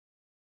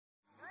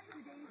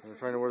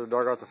trying to wear the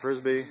dog out the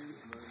frisbee.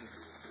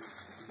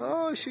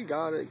 Oh, she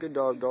got it. Good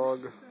dog, dog.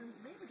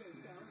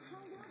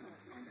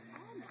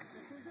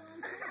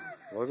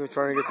 Logan's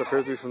trying to get the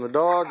frisbee from the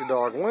dog. The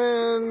dog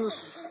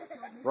wins.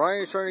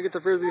 Ryan's trying to get the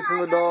frisbee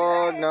from the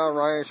dog. Now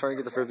Ryan's trying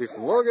to get the frisbee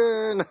from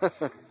Logan.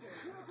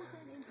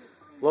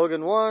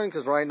 Logan won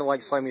because Ryan don't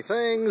like slimy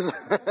things.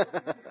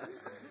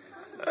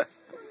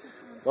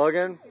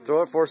 Logan,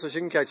 throw it for her so she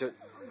can catch it.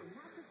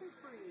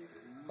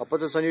 I'll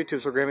put this on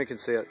YouTube so Grammy can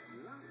see it.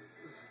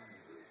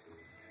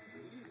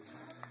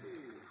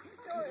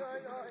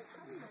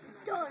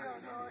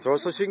 Throw it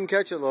so she can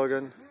catch it,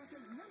 Logan.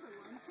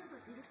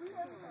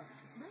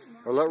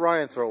 Or let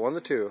Ryan throw it, one of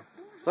the two.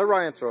 Let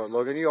Ryan throw it,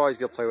 Logan. You always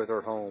get to play with her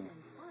at home.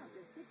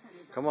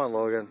 Come on,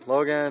 Logan.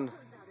 Logan.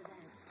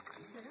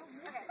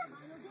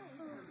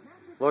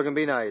 Logan,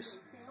 be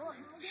nice.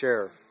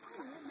 Share.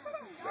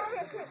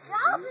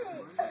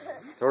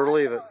 Throw her to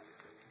leave it.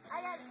 Yeah,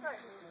 I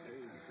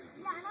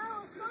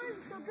know.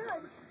 It's so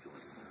good.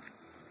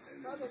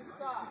 Logan,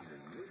 stop.